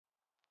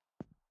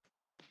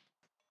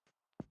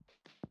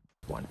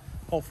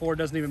Hole 4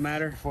 doesn't even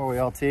matter. Before we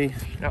all tee.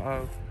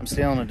 Uh-oh. I'm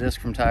stealing a disc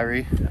from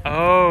Tyree.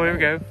 Oh, here we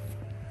go.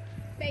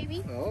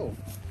 Baby. Oh.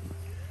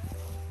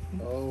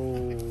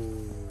 Oh.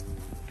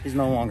 He's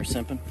no longer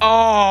simping.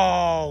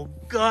 Oh,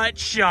 gut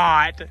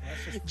shot.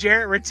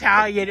 Jarrett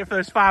retaliated for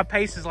those 5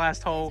 paces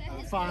last hole.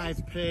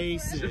 5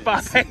 paces.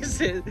 5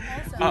 paces.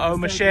 Uh-oh,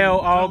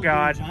 Michelle. Oh,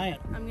 God. I'm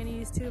going to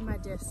use 2 of my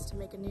discs to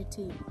make a new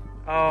tee.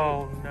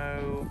 Oh,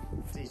 no.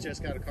 He's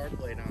just got a card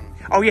plate on him.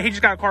 Oh, yeah, he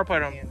just got a car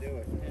plate on him. Can't do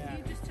it. Yeah.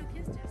 You just took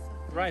his discs.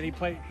 Right, he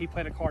played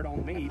a card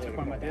on me. He took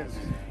one of my discs.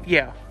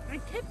 Yeah. I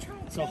kept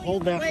trying to So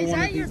hold that for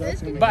one of these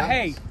up. But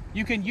hey,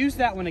 you can use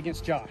that one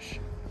against Josh.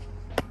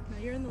 No,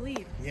 you're in the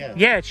lead. Yeah.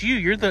 Yeah, it's you.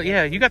 You're the,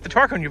 yeah, you got the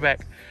tark on your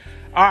back.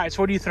 All right,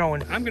 so what are you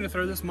throwing? I'm going to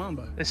throw this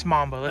Mamba. This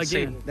Mamba. Let's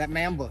Again. see. That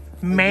Mamba.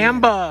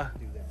 Mamba.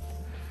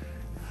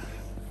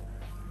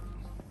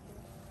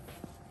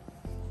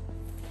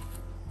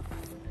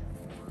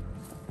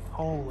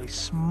 Holy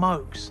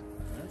smokes.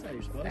 That's how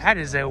you're supposed That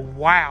is a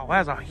wow.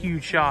 That's a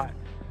huge shot.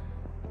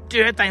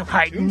 Dude, that thing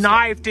like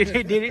knifed it.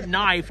 It did it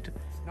knifed.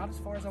 Not as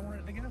far as I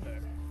wanted it to go, though.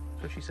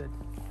 That's what she said.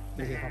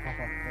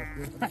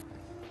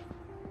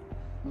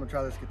 I'm gonna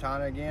try this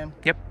katana again.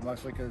 Yep.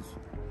 Mostly because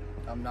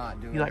I'm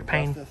not doing. You like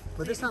pain? justice.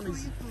 But this time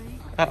he's...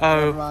 Never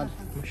Uh-oh. mind.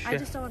 I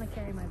just don't want to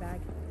carry my bag.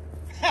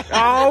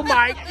 Oh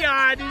my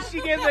God. Did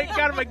she get that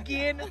got him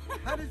again?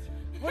 There's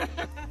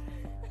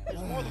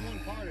more than one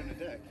card in the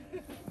deck.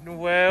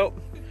 Well,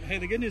 Hey,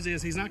 the good news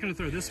is he's not going to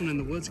throw this one in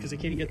the woods because he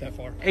can't get that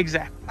far.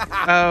 exactly.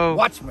 Oh,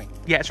 Watch me.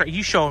 yeah, that's right.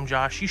 You show him,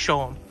 Josh. You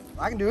show him.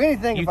 I can do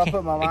anything You if I can't.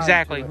 put my mind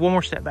Exactly. to it. One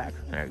more step back.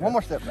 There you go. One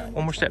more step back.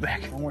 One more step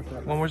back. One more step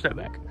back. One more step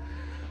back.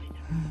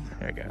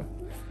 There you go.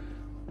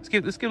 Let's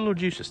get a little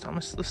juice this time.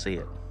 Let's see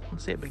it.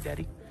 Let's see it, Big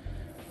Daddy.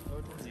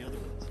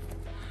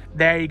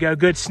 There you go.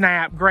 Good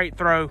snap. Great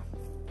throw.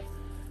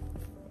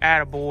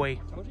 Attaboy.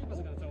 Told you he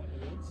wasn't going to throw it in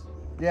the woods.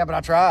 Yeah, but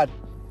I tried.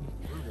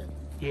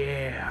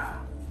 Yeah.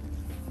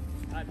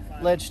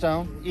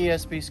 Ledgestone,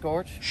 ESP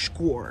Scorch.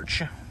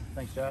 Scorch.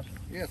 Thanks, Josh.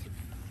 Yes.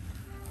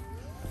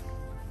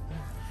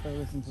 So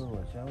listen to the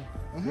wood, shall we?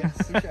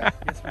 Yes, we shall.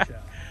 Yes, we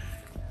shall.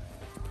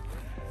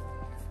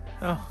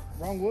 Oh,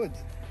 Wrong woods.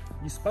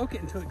 You spoke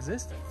it into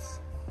existence.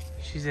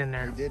 she's in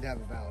there. You did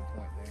have a valid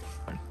point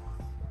there.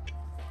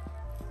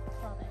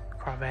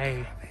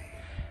 Crave.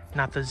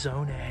 Not the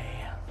zone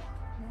A.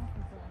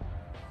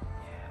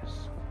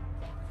 Yes.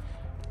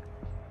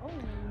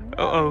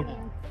 Uh-oh.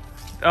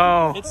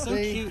 Oh. It's so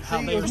cute how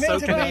See, they were it's so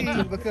meant to be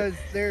connected. because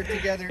they're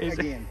together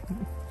again.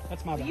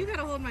 That's my But bad. you got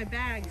to hold my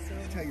bag, so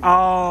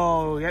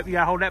Oh, yep, you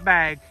gotta hold that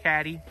bag,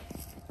 Caddy.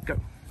 Go.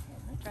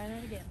 I'm trying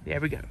that again. There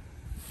we go.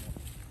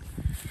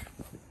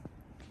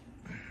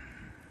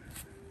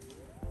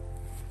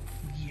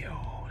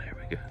 Yo, there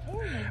we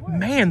go.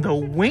 Man, the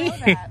wind.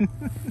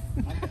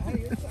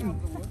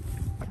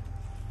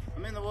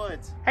 I'm in the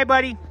woods. Hey,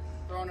 buddy.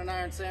 Throwing an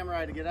Iron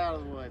Samurai to get out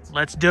of the woods.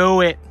 Let's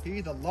do it.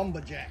 He's a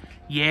lumberjack.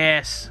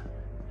 Yes.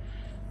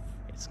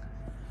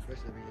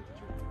 Especially if he gets the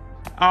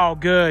trick. Oh,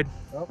 good.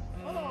 It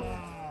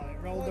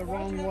rolled the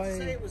wrong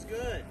way. was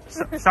good.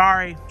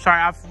 Sorry.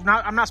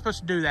 I'm not supposed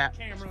to do that.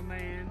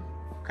 Cameraman.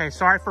 Okay,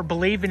 sorry for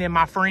believing in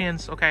my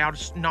friends. Okay, I'll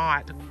just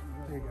not.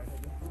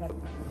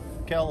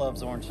 Kel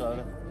loves orange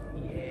soda.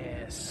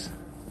 Yes.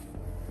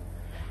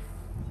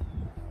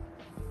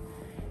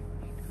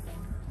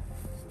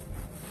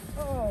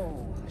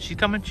 Oh. She's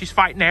coming. She's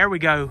fighting. There we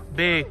go.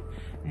 Big.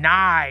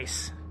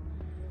 Nice.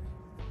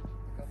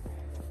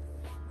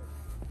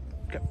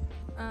 Go.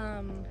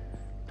 I'm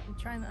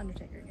trying the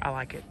Undertaker again. I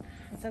like it.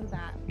 Instead of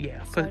that.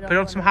 Yeah. So I Put don't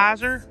on go some in the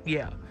hyzer.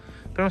 Yeah.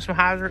 Put on some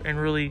hyzer and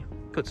really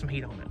put some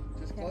heat on it.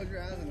 Just close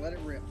your eyes and let it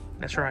rip.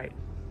 That's right.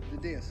 The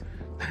disc.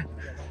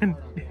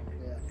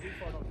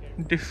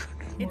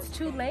 It's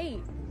too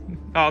late.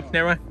 Oh,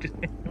 never mind.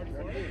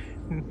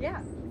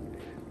 Yeah.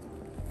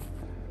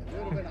 If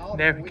it would have been audible,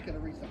 There we we go. could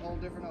have reached a whole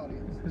different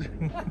audience.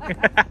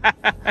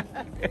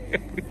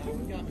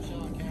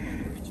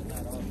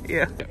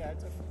 Yeah.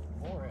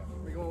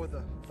 We're going with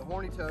the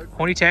horny toad.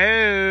 Horny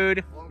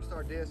toad. Long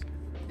star disc.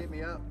 Hit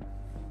me up.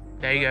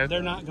 There you go.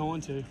 They're not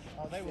going to.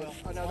 Oh, they will.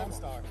 I know them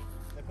star.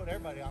 They put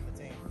everybody on the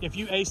team. If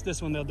you ace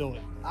this one, they'll do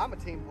it. I'm a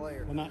team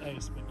player. Well, not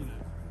ace, but you know.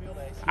 Field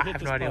ace. I hit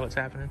have this no idea putt. what's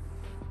happening.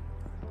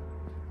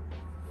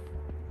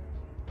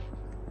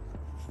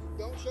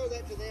 Don't show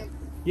that to them.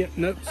 Yeah,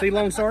 nope. See,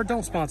 Lone Star,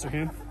 don't sponsor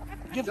him.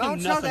 Give Don't him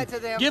show nothing. that to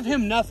them. Give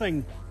him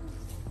nothing.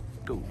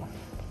 Go.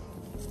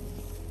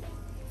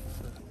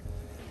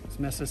 Let's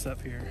mess this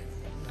up here.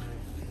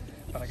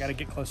 But I got to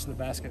get close to the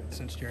basket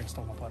since Jared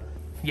stole my putter.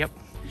 Yep.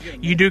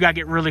 You do gotta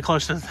get really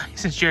close to the thing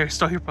since Jared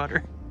stole your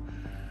putter.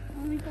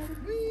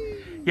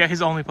 Yeah,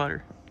 his only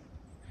putter.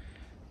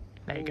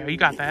 There you go. You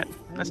got that.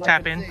 Let's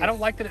tap in. I don't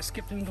like that it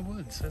skipped into the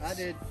woods. I That's-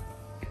 did.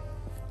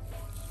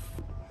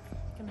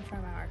 Gonna try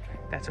my archer.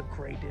 That's a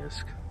great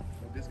disc.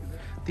 What disc is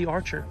that? The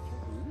Archer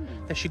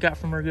that she got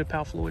from her good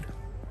pal Floyd.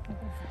 I need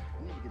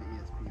to get an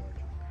ESP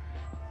archer.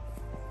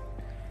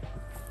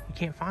 You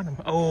can't find him.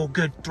 Oh,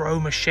 good throw,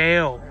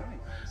 Michelle.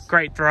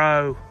 Great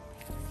throw.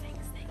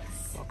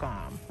 Thanks.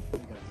 Welcome.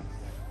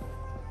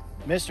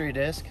 Mystery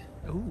disc.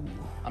 Ooh.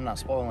 I'm not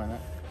spoiling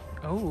it.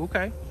 Oh,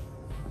 okay.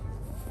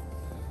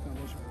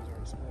 Foundation was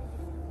already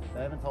spoiled.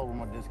 I haven't told them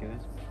what disc it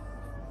is.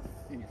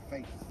 In your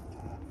face.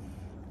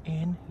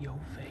 In your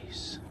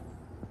face.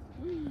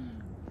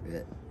 Yeah.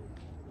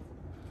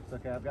 It's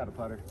okay, I've got a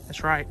putter.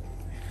 That's right.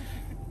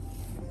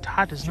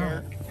 Todd does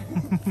not.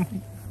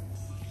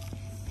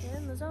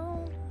 In the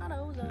zone, not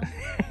ozone.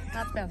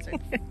 Not sponsored.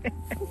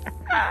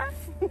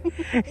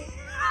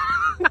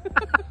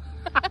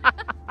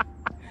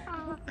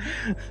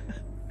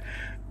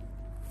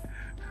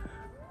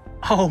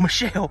 Oh,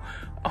 Michelle.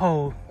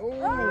 Oh,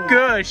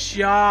 good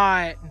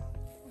shot.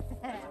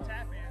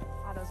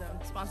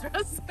 AutoZone sponsor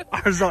us.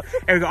 AutoZone,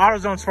 there we go.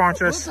 AutoZone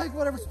sponsor We'll us. take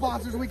whatever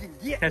sponsors we can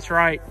get. That's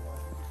right.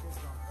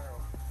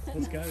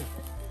 Let's go.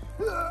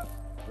 We're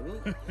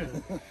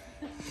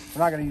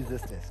not going to use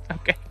this disc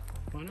Okay.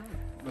 Why not?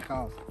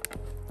 because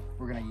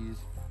we're going to use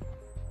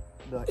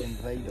the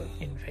Invader.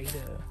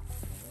 Invader.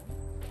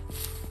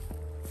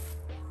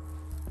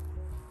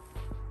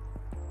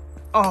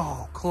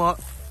 Oh, club.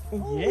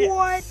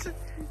 Yes. What?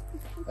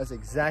 That's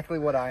exactly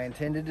what I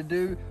intended to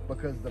do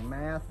because the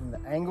math and the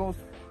angles,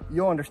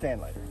 you'll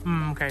understand later.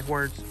 Okay,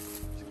 words.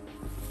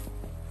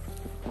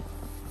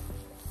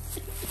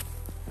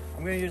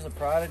 I'm going to use the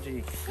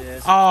Prodigy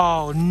disc.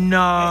 Oh, It's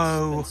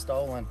no. been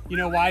stolen. You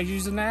know why he's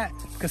using that?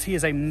 Because he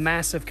is a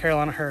massive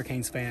Carolina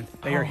Hurricanes fan.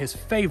 They are his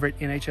favorite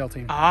NHL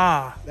team.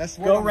 Ah. That's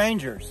Go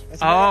Rangers.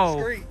 That's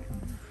Oh.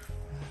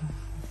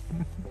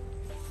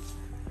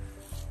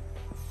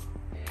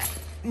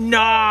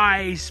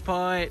 Nice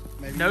putt.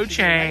 Maybe No you should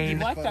chain.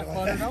 You like that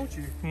putter, don't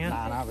you? Yeah.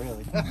 Nah, not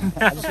really.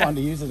 I just wanted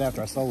to use it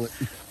after I sold it.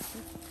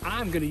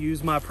 I'm going to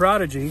use my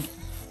Prodigy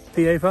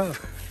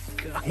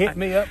PA5. Hit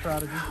me up,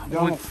 Prodigy.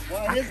 Don't.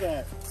 What is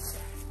that?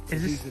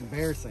 Is It's this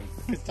embarrassing.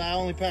 Because I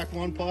only packed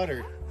one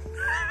putter.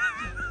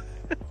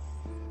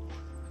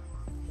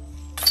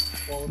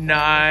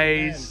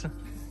 nice?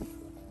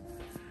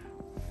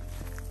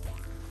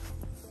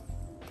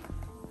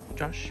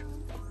 Josh?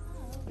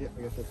 Yeah,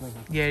 I guess that's me.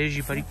 Yeah, it is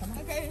you, buddy.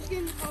 Okay, it's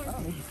getting hard. I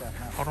don't need you fast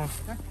now. Hold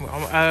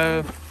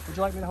on. Would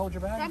you like me to hold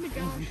your bag? Grab it,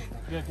 Josh.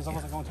 Yeah, because I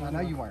wasn't going to. I know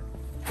you weren't.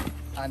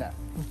 I know.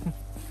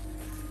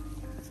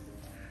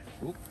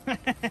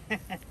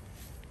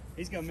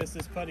 He's going to miss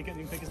this putt. He couldn't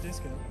even pick his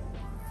disc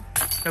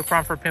up. No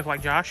problem for a pimp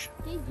like Josh.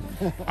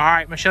 All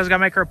right, Michelle's got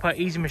to make her a putt.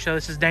 Easy, Michelle.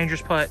 This is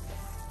dangerous putt.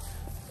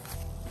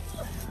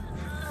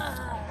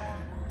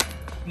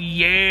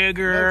 Yeah,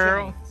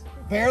 girl.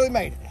 Barely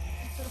made it.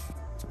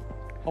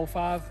 Hole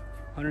 5,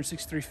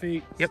 163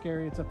 feet. Yep.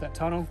 Scary. It's up that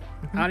tunnel.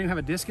 I don't even have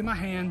a disc in my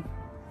hand.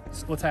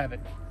 So let's have it.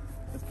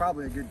 It's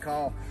probably a good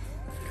call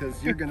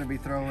because you're going to be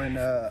throwing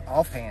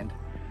offhand.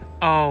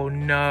 Oh,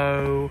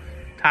 no.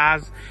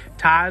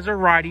 Ty's a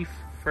righty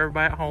for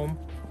everybody at home.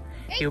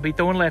 He'll be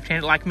throwing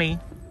left-handed like me.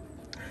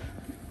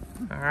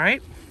 All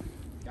right.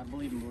 Gotta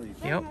believe and believe.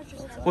 Yep.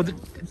 Well,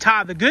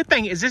 Ty, the good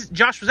thing is this,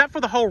 Josh, was that for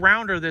the whole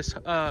round or this?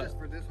 Just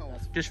for this hole.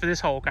 Just for this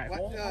hole, okay.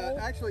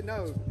 Actually,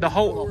 no. The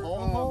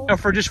whole, or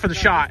for just for the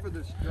shot.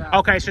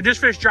 Okay, so just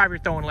for this drive, you're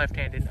throwing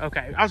left-handed.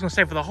 Okay, I was gonna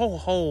say for the whole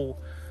hole,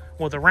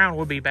 well, the round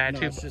would be bad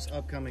No, too. it's just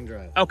upcoming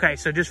drive. Okay,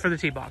 so just for the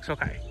tee box.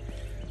 Okay,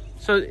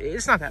 so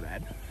it's not that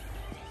bad.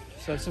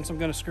 So since I'm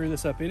going to screw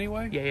this up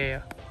anyway,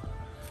 Yeah.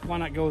 why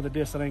not go with a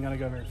disc that ain't going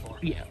to go very far?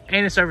 Yeah,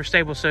 and it's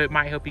overstable, so it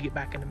might help you get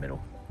back in the middle.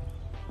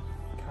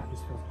 God, this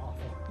feels awful.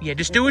 Yeah,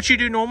 just do what you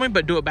do normally,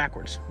 but do it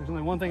backwards. There's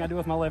only one thing I do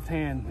with my left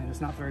hand, and it's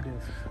not throw a disc.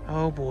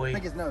 Oh I boy.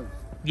 think his nose.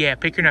 Yeah,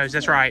 pick your nose.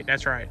 That's right.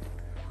 That's right.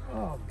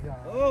 Oh, God.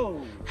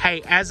 Oh.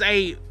 Hey, as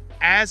a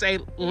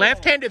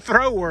left-handed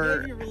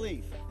thrower,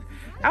 relief.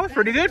 that was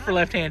pretty good for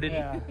left-handed.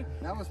 Yeah.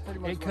 That was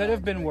pretty much. It could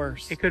have been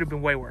worse. It could have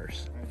been way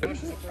worse. I'm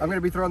going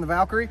to be throwing the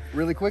Valkyrie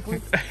really quickly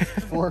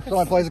before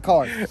someone plays a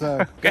card.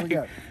 So here we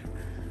go.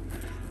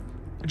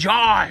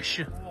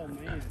 Josh, Oh,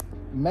 man.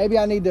 Maybe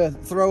I need to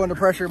throw under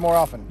pressure more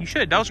often. you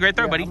should. That was a great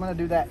throw, Yeah, buddy. I'm going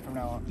to do that from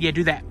now on. Yeah,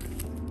 do that.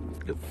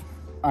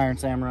 Iron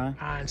Samurai.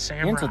 Iron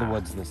Samurai. Into the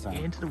woods this time.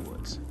 Into the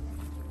woods.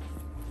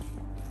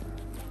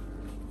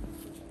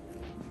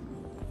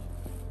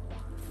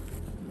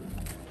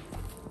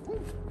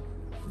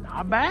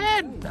 Not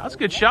bad. That was a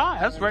good shot.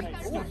 That's right.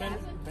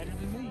 Better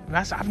than me.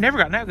 I've never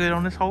gotten that good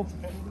on this hole.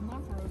 Better than my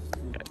throws.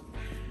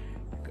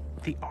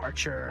 The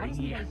Archer.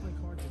 Yeah.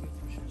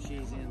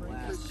 She's in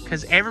last.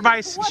 Because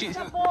everybody's. She's,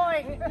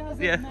 Boy.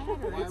 yeah.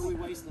 Why are we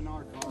wasting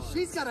our card?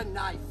 She's got a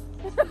knife.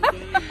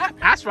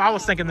 That's what I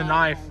was thinking. The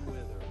knife.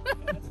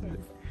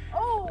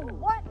 Oh,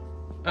 what?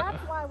 That's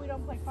why we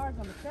don't play cards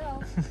on the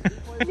shelf.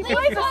 She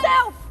plays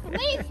herself.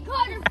 Leave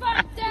Carter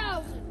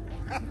 5,000.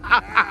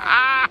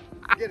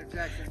 Get it,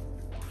 Jackson.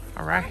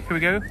 All right. Here we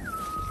go.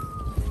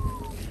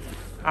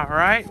 All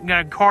right. We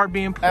got a card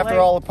being played. After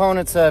all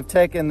opponents have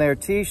taken their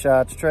tee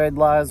shots, trade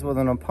lies with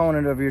an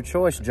opponent of your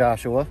choice,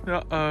 Joshua.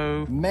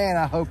 Uh-oh. Man,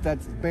 I hope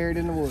that's buried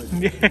in the woods.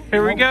 Yeah,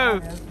 here we go.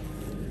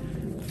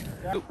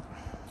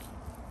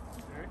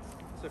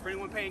 So for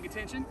anyone paying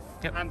attention,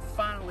 Yep. I'm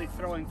finally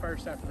throwing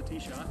first after the tee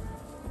shot.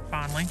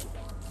 Finally.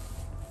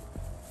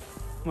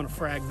 I'm going to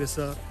frag this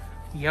up.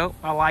 Yep,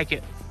 I like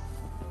it.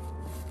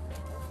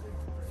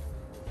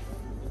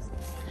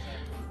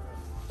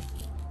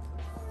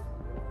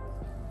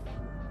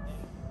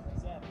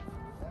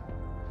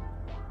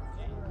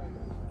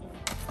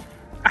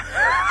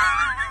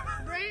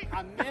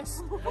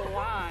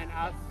 line,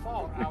 I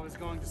thought I was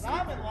going to see.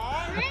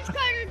 Ranch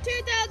Carter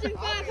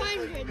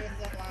 2,500.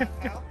 I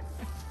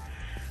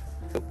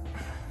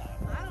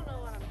don't know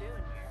what I'm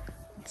doing here.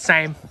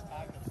 Same.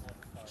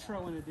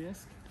 Trolling a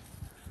disc.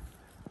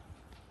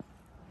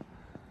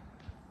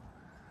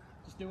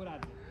 Just do what I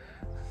did.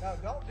 No,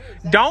 don't do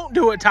exactly. Don't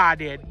do what Ty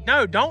did.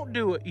 No, don't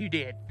do what you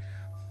did.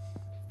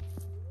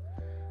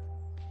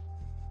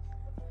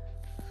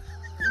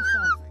 Do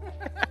something.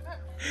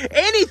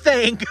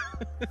 Anything.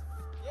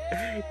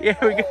 Here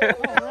we go.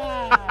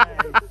 All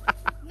right.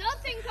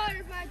 Nothing,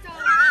 Carter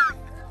 5,000.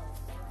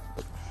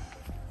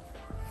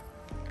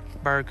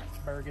 Berg.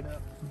 Berg it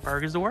up.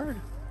 Berg is the word.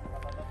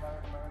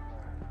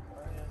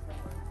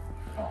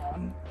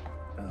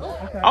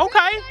 Okay. Okay.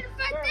 Carter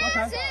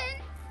 5,000.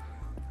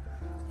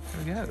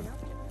 There we go.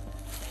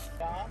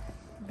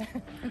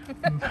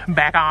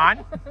 Back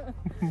on.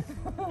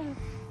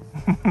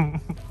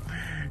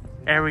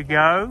 There we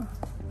go.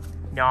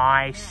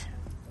 Nice.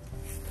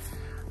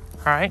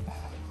 All right.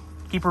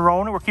 Keep her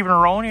rolling. We're keeping her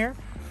rolling here.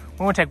 We're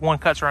going to take one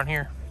cuts around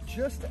here.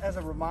 Just as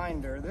a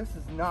reminder, this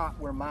is not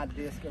where my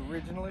disc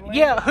originally landed.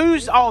 Yeah,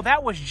 who's... Oh,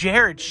 that was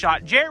Jared's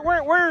shot. Jared,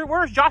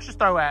 where's Josh's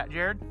throw at,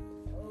 Jared?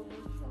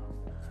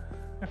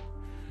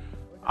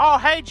 Oh,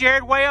 hey,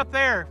 Jared, way up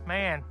there.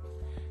 Man.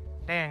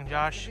 Dang,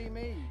 Josh. Be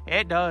me.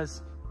 It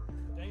does.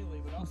 Daily,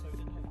 but also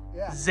today.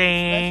 Yeah.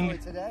 Zing.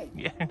 Especially today.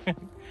 Yeah.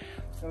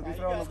 Gonna be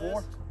throwing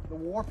the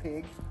war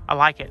pig. I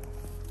like it.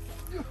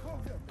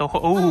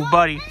 Oh,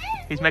 buddy.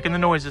 He's making the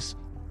noises.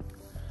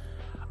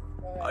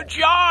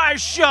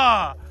 Josh!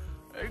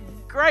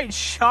 Great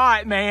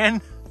shot,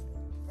 man.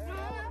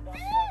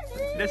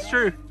 That's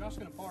true. Josh's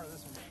gonna par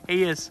this one.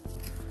 He is.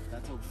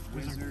 That's a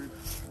wizard.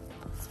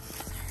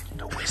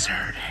 The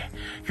wizard.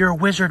 You're a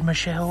wizard,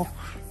 Michelle.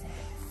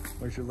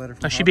 Where's your letter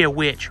from? No, she'd be a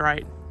witch,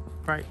 right?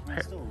 Right.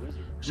 It's still a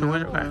wizard. So No,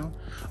 wizard. no.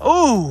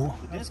 Ooh.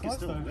 The disc is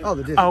still a wizard. Oh,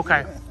 the disc. Oh,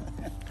 okay.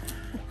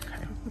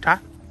 Ty?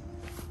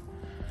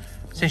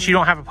 Since you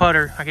don't have a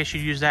putter, I guess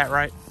you use that,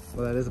 right?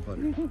 Well, that is a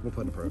putter. We'll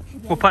put an approach.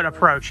 We'll put an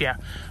approach, yeah.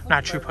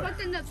 Not a true putter.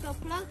 Button up the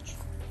clutch.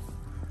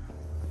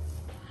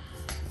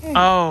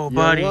 Oh,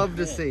 buddy. You'll love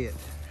to see it.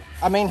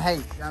 I mean,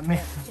 hate. I mean,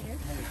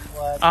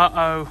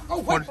 Uh-oh.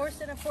 what? Force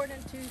it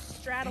important to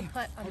straddle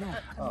putt on the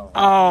upcoming.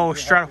 Oh,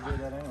 straddle.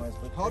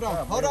 Hold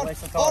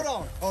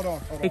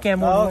on. He can't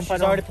move Oh, one she's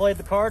putt already on. played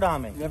the card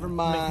on me. Never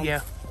mind.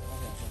 Yeah.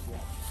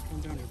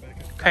 Come down here,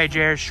 Becca. Okay,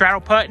 Jared. Straddle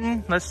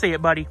putting. Let's see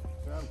it, buddy.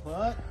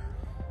 Putt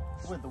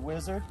with the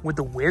wizard. With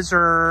the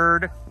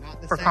wizard.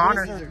 Not the For same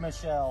Connor. wizard.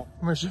 Michelle.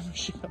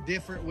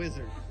 Different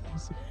wizard.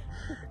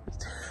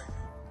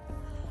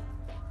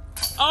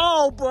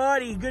 Oh,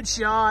 buddy. Good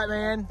shot,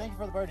 man. Thank you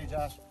for the birdie,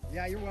 Josh.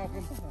 Yeah, you're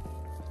welcome.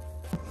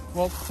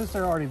 Well, since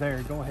they're already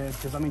there, go ahead.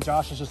 Because, I mean,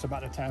 Josh is just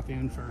about to tap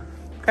in for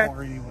Okay.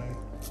 par anyway.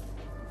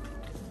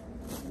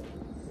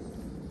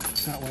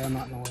 That way I'm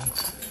not in the way.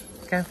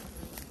 Okay.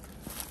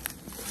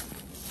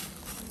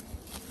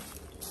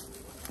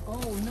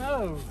 Oh,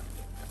 no.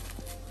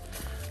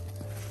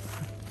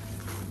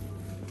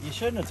 You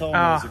shouldn't have told me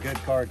there was a good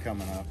card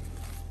coming up.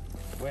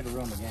 Way to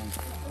ruin the game.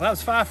 Well, that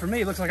was 5 for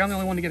me. Looks like I'm the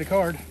only one to get a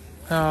card.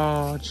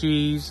 Oh,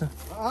 jeez.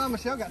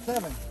 Michelle got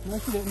 7. No,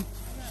 she didn't.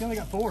 She only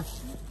got 4. 1,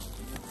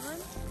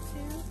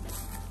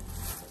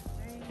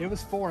 2, 3. It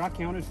was 4. I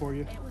counted for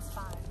you. It was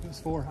 5. It was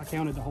 4. I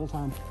counted the whole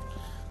time.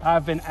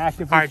 I've been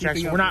actively All right, keeping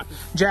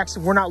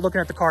Jackson. We're not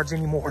looking at the cards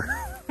anymore.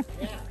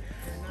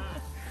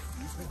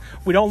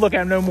 We don't look at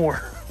them no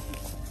more.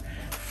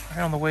 All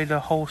right, on the way to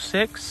hole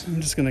 6.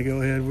 I'm just gonna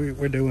go ahead.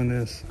 We're doing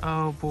this.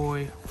 Oh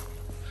boy.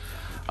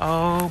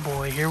 Oh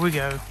boy. Here we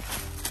go.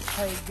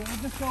 Hey,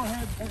 just go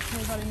ahead.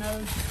 Everybody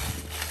knows.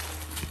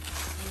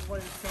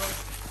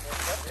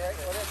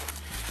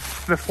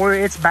 Before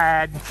it's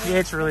bad.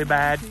 It's really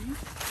bad.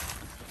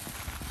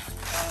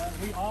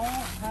 We all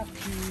have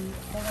to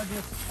hold our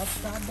discs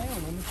upside down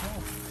on this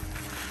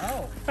wall.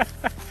 Oh.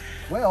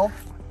 Well,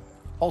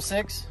 Hole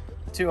 6,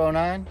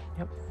 209.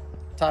 Yep.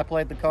 Ty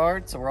played the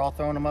card, so we're all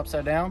throwing them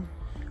upside down.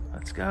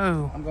 Let's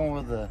go. I'm going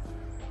with the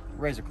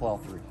Razor Claw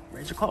 3.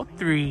 Razor Claw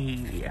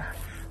 3.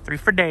 3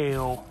 for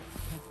Dale.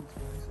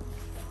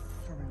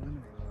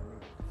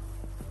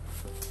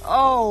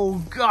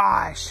 Oh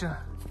gosh.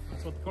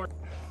 That's what the card.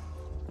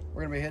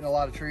 we're gonna be hitting a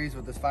lot of trees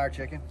with this fire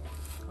chicken.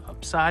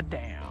 Upside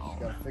down.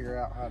 Gotta figure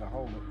out how to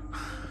hold it.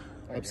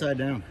 There you Upside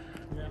down.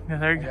 Yeah,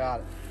 there you go. go. Got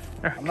it.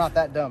 I'm not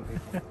that dumb,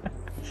 people.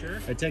 Sure.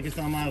 Hey, take your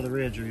thumb out of the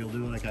ridge or you'll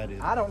do like I did.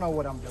 I don't know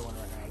what I'm doing right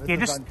now. This Yeah, is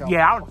just uncomfortable.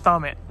 yeah, I would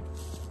thumb it.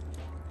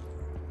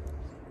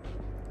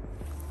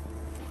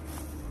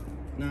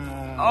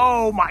 No.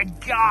 Oh my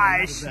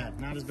Not as gosh. bad.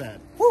 Not as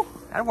bad. Woo,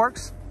 that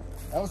works.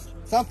 That was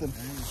something.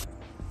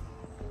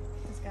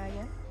 This guy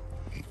again.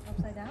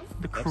 Upside down.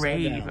 The Upside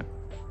crave. down.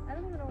 I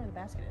don't even know where the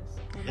basket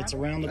is. It's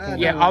around the corner.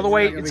 Yeah, all the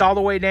way. It's all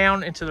the way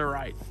down and to the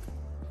right.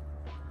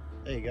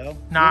 There you go.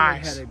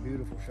 Nice. Had a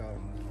beautiful shot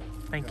on this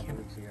one. Thank a couple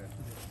you. weeks ago.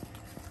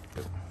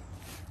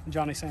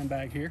 Johnny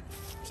sandbag here.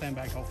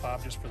 Sandbag hole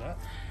 5 just for that.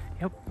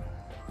 Yep.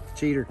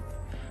 Cheater.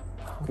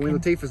 Queen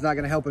Latifah's not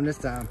gonna help him this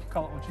time.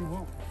 Call it what you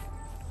want.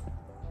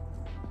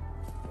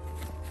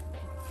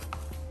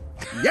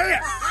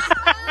 Yes!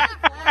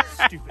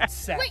 Stupid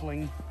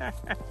sapling.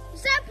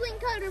 Sapling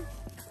cutter.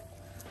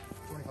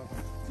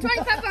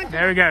 2,500.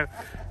 There we go.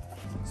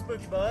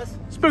 Spooky Buzz.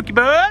 Spooky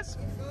Buzz.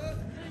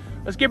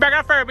 Let's get back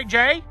out there, Big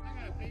J.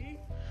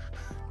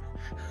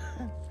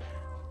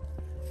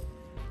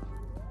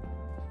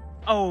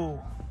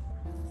 Oh,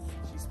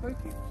 She's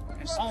spooky.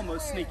 It's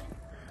almost sneaky.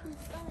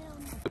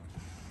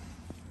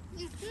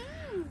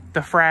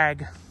 the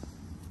frag.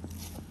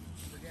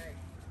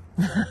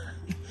 I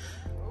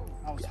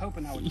was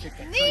hoping I would kick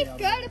that tree These out.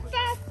 got a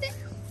fast.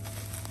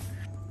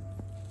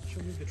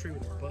 She'll move the tree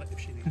with her butt if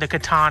she needs. The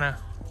katana.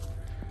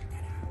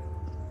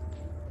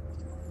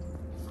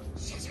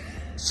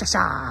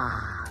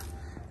 Shasha.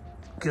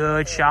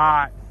 Good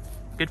shot.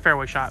 Good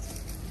fairway shot.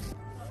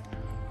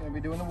 Gonna be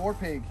doing the war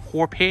pig.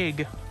 War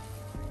pig.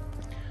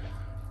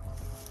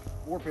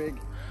 War pig.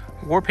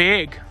 War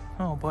pig.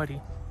 Oh,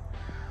 buddy.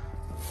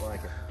 I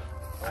like it.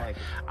 I like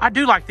it. I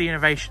do like the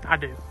innovation. I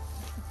do.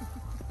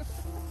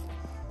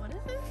 What is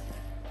it?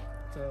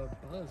 It's a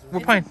buzz. We're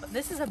playing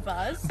This is a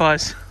buzz.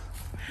 Buzz.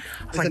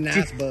 It's a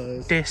nice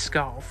buzz. Disc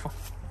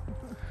golf.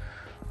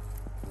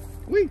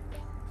 Whee!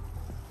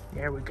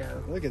 There we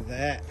go. Look at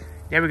that.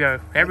 There we go.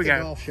 There we That's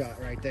a go. golf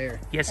shot right there.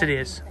 Yes, it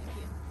is.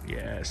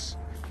 Yes.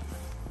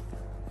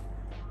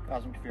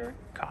 Cosmic Fury.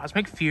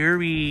 Cosmic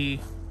Fury.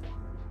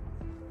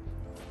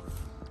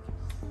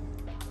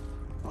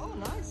 Oh,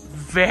 nice.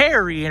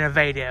 Very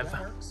innovative.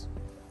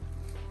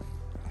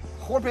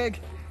 War pig.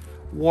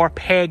 War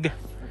pig.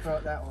 We'll throw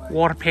it that way.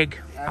 Water pig.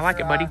 I like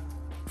it, buddy.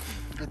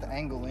 Get the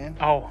angle in.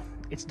 Oh,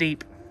 it's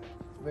deep.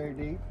 Very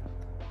deep.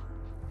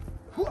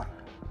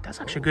 That's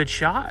actually a good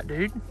shot,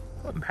 dude.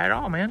 Wasn't bad at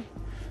all, man.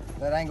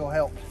 That angle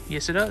helped.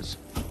 Yes, it does.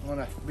 I'm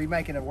gonna be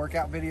making a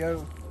workout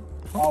video,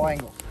 all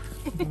angles.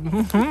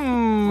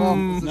 Hmm.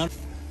 Well,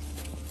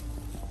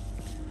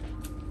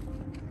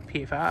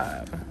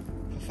 P5.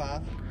 for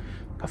 5.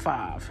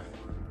 P5.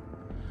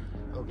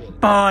 Go get it.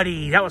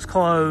 Buddy, that was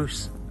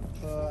close.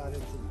 I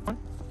didn't see it.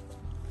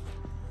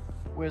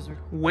 Wizard.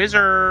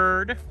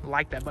 Wizard.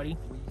 Like that, buddy.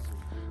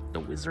 The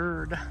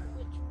wizard.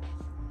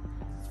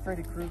 It's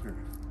Freddy Krueger.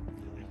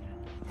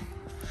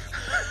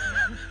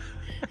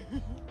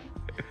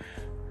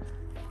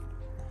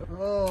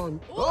 Oh,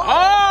 Oh!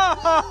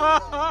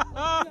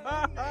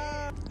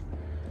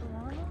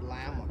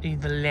 llama.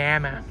 The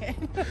llama.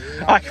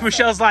 Like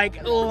Michelle's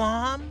like,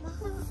 llama?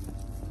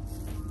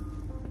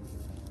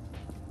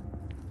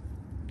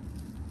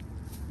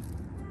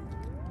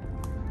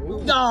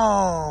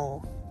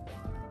 No!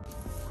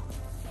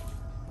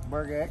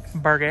 Berg X.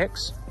 Berg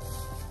X.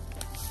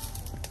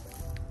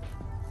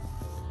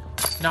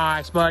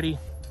 Nice, buddy.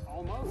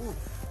 Almost.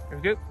 There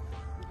we go.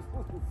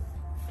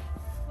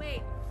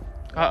 Wait.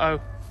 Uh-oh.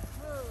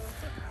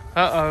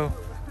 Uh-oh.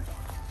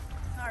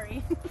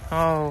 Sorry.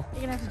 Oh.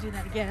 You're gonna have to do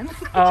that again.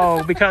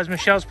 Oh, because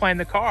Michelle's playing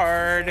the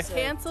card.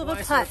 Cancel the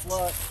putt.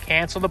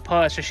 Cancel the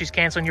putt. So she's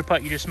canceling your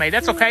putt you just made.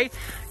 That's okay.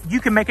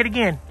 You can make it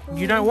again.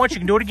 You don't want, you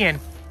can do it again.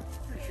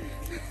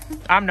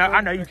 I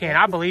know you can.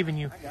 I believe in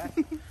you.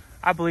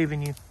 I believe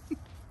in you.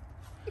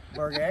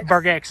 Berg X.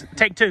 Berg X.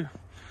 Take 2.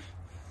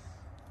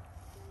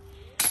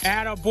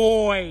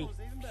 Attaboy.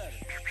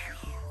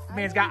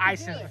 Man's got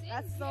ice in it.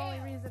 That's the only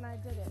reason I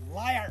did it.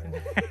 Liar.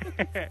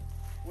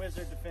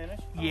 Wizard to finish.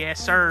 Yes,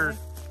 sir.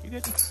 You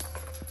good?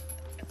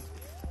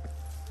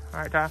 All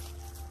right, Ty. I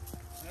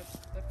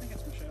think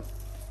it's Michelle.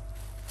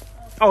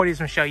 Oh, it is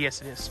Michelle.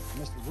 Yes, it is.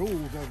 Mr.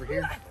 Rules over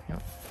here.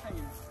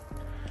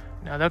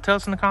 No, they'll tell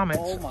us in the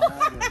comments. Oh my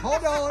goodness.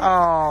 Hold on.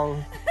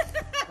 Oh.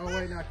 Oh,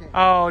 wait, no, I can't.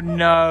 Oh,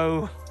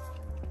 no.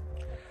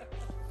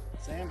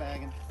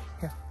 Sandbagging.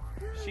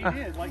 She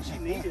did, like she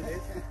needed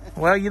it.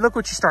 Well, you look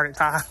what you started,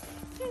 Ty.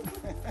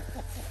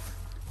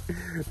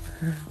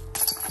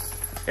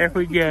 There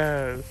we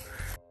go.